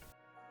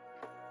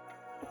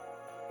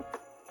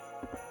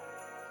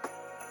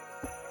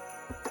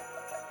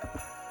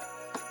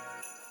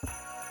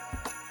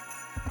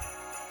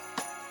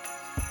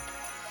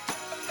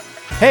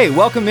Hey,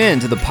 welcome in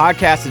to the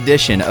podcast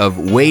edition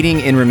of Waiting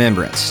in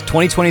Remembrance,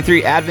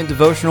 2023 Advent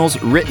devotionals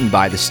written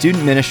by the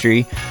student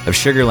ministry of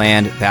Sugar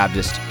Land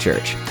Baptist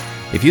Church.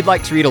 If you'd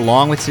like to read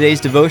along with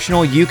today's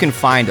devotional, you can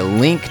find a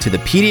link to the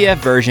PDF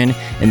version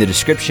in the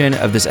description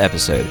of this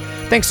episode.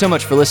 Thanks so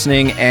much for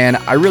listening, and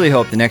I really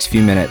hope the next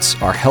few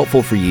minutes are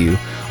helpful for you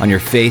on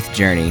your faith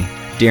journey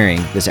during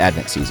this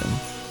Advent season.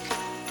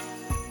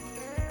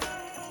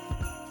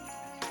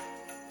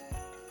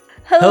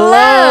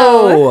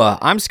 Hello!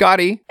 I'm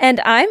Scotty.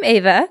 And I'm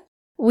Ava.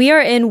 We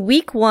are in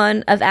week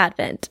 1 of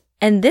Advent,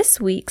 and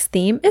this week's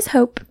theme is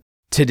hope.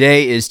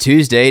 Today is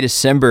Tuesday,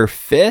 December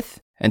 5th,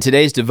 and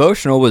today's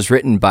devotional was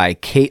written by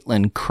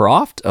Caitlin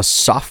Croft, a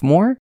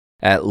sophomore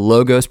at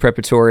Logos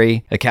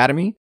Preparatory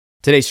Academy.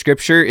 Today's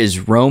scripture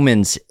is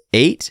Romans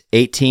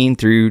 8:18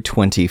 through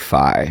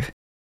 25.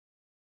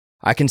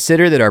 I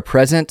consider that our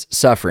present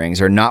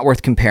sufferings are not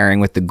worth comparing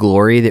with the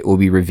glory that will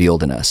be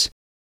revealed in us.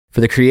 For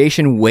the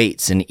creation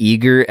waits in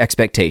eager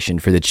expectation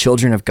for the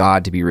children of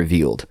God to be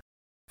revealed.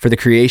 For the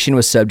creation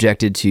was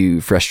subjected to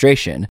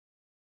frustration,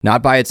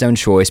 not by its own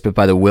choice, but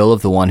by the will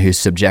of the one who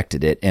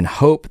subjected it, in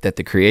hope that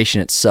the creation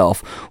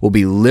itself will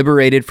be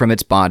liberated from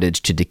its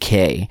bondage to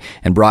decay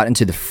and brought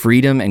into the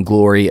freedom and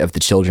glory of the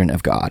children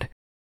of God.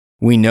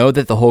 We know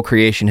that the whole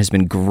creation has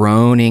been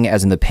groaning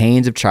as in the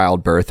pains of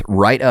childbirth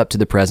right up to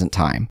the present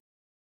time.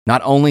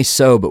 Not only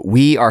so, but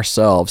we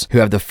ourselves, who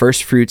have the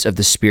first fruits of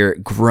the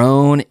Spirit,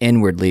 groan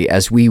inwardly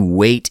as we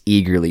wait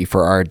eagerly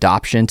for our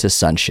adoption to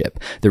sonship,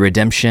 the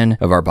redemption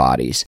of our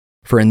bodies.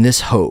 For in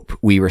this hope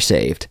we were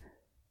saved.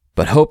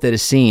 But hope that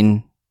is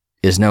seen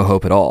is no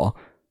hope at all.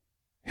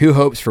 Who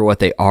hopes for what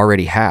they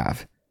already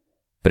have?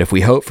 But if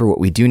we hope for what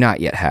we do not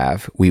yet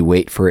have, we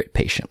wait for it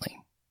patiently.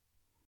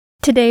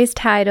 Today's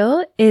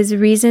title is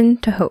Reason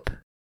to Hope.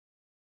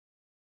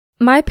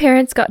 My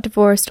parents got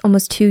divorced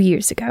almost 2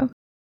 years ago.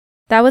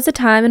 That was a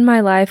time in my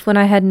life when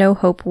I had no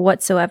hope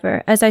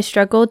whatsoever, as I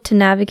struggled to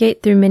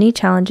navigate through many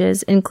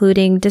challenges,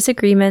 including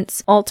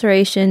disagreements,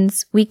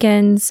 alterations,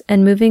 weekends,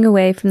 and moving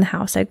away from the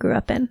house I grew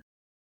up in.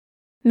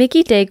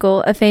 Mickey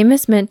Daigle, a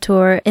famous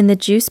mentor in the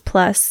Juice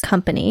Plus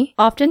company,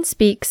 often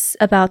speaks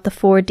about the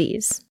 4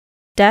 Ds: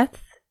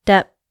 death,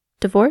 debt,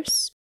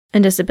 divorce,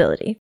 and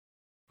disability.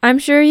 I'm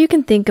sure you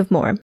can think of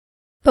more.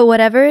 But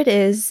whatever it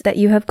is that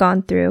you have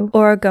gone through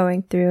or are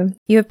going through,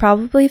 you have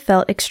probably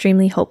felt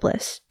extremely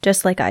hopeless,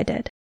 just like I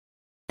did.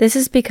 This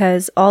is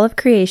because all of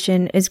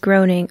creation is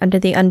groaning under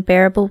the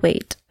unbearable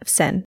weight of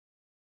sin.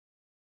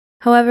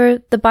 However,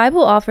 the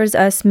Bible offers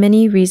us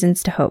many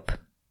reasons to hope.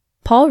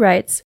 Paul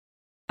writes,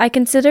 "I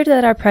consider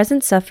that our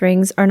present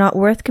sufferings are not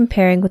worth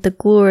comparing with the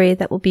glory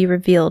that will be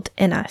revealed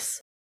in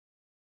us."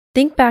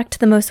 Think back to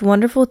the most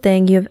wonderful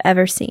thing you have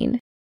ever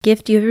seen,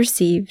 gift you have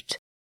received,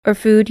 or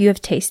food you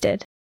have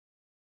tasted.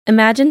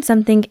 Imagine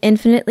something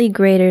infinitely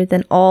greater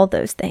than all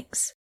those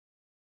things.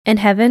 In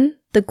heaven,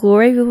 the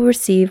glory we will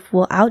receive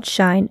will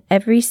outshine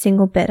every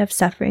single bit of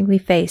suffering we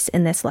face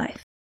in this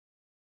life.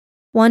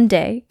 One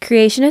day,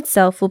 creation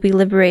itself will be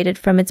liberated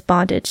from its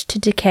bondage to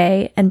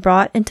decay and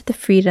brought into the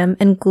freedom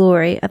and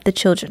glory of the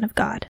children of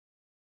God.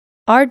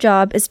 Our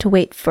job is to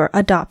wait for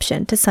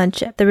adoption to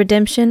sonship, the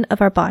redemption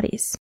of our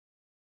bodies.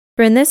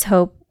 For in this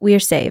hope, we are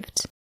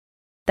saved.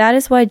 That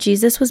is why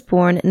Jesus was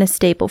born in a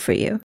stable for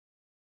you.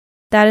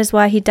 That is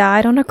why he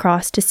died on a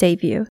cross to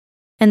save you,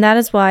 and that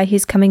is why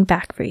he's coming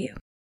back for you.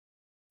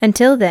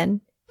 Until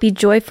then, be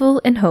joyful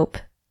in hope,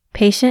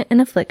 patient in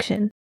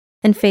affliction,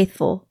 and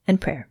faithful in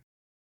prayer.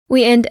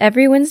 We end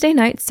every Wednesday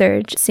night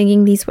surge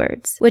singing these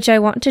words, which I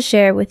want to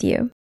share with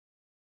you.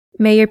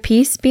 May your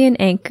peace be an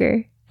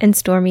anchor in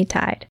stormy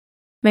tide.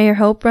 May your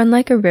hope run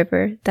like a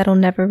river that'll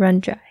never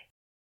run dry.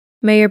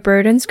 May your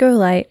burdens grow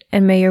light,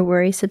 and may your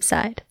worry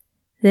subside.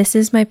 This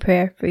is my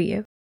prayer for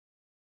you.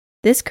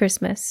 This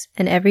Christmas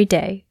and every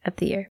day of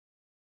the year.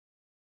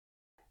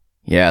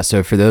 Yeah,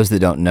 so for those that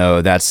don't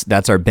know,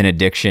 that's our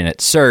benediction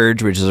at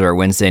Surge, which is our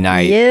Wednesday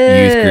night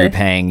youth group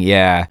hang.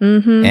 Yeah.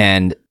 Mm-hmm.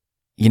 And,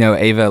 you know,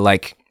 Ava,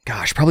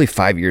 probably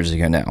 5 years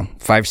ago now,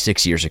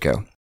 6 years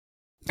ago,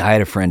 I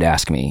had a friend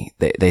ask me,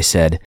 they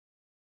said,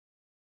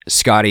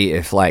 Scotty,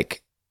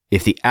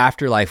 if the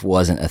afterlife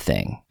wasn't a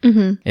thing,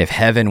 if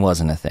heaven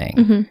wasn't a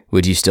thing,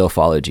 would you still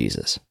follow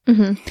Jesus?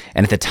 And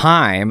at the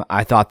time,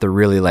 I thought the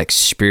really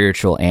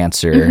spiritual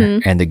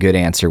answer and the good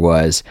answer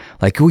was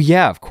oh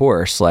yeah, of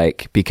course,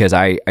 because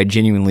I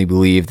genuinely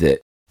believe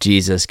that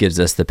Jesus gives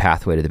us the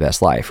pathway to the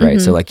best life,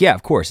 right? So yeah,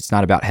 of course, it's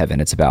not about heaven,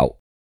 it's about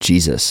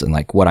Jesus and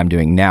what I'm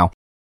doing now.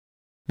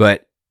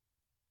 But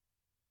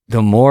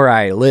the more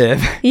I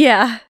live,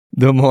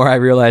 the more I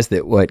realize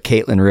that what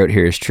Caitlin wrote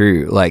here is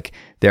true.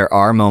 There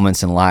are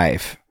moments in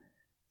life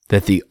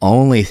that the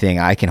only thing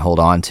I can hold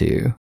on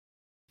to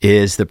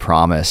is the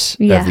promise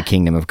of the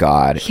kingdom of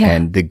God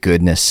and the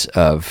goodness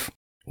of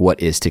what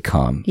is to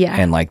come. Yeah.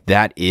 And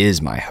that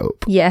is my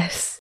hope.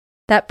 Yes.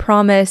 That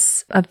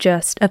promise of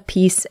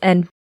peace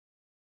and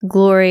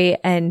glory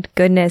and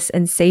goodness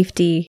and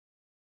safety,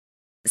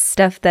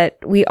 stuff that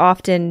we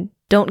often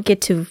don't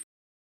get to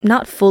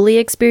not fully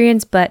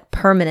experience, but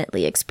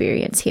permanently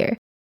experience here.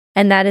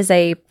 And that's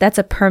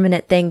a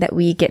permanent thing that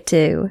we get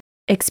to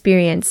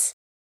experience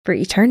for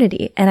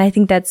eternity. And I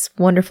think that's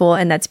wonderful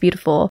and that's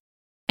beautiful.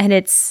 And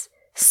it's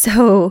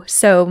so,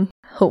 so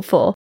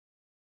hopeful.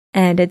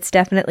 And it's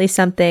definitely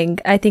something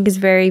I think is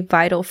very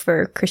vital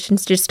for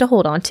Christians just to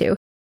hold on to,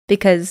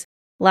 because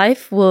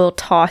life will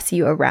toss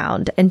you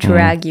around and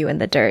drag you in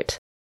the dirt.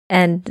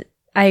 And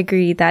I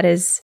agree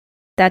that's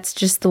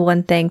just the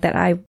one thing that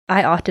I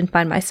often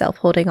find myself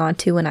holding on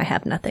to when I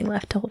have nothing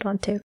left to hold on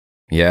to.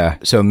 Yeah.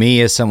 So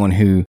me, as someone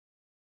who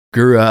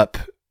grew up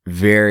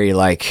very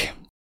like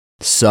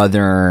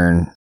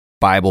Southern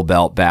Bible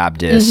Belt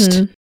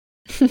Baptist,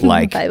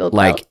 like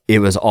it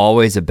was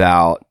always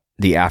about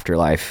the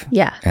afterlife.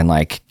 Yeah. And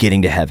like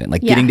getting to heaven.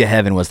 Like getting to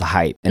heaven was the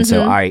hype. And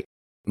so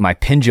my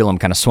pendulum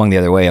kind of swung the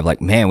other way of like,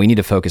 man, we need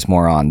to focus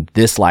more on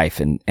this life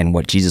and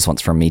what Jesus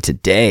wants from me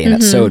today. And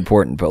that's so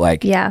important. But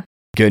like,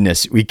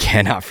 goodness, we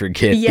cannot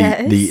forget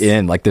the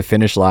end, like the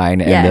finish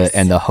line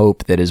and the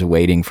hope that is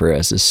waiting for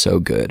us is so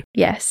good.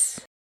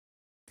 Yes.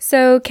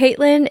 So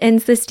Caitlin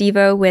ends this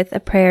Devo with a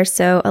prayer.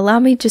 So allow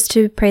me just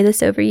to pray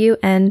this over you,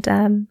 and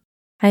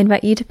I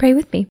invite you to pray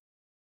with me.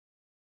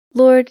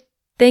 Lord,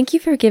 thank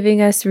you for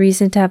giving us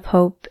reason to have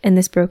hope in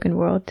this broken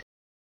world.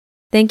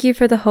 Thank you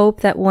for the hope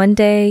that one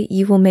day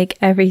you will make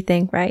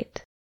everything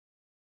right.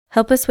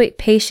 Help us wait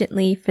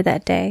patiently for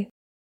that day.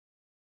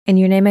 In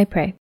your name I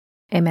pray.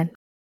 Amen.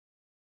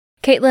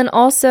 Caitlin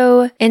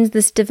also ends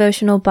this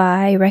devotional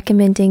by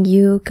recommending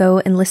you go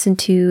and listen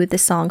to the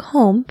song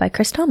Home by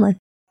Chris Tomlin.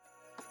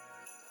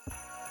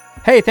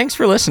 Hey, thanks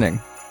for listening.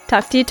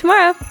 Talk to you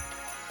tomorrow.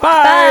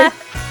 Bye.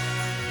 Bye.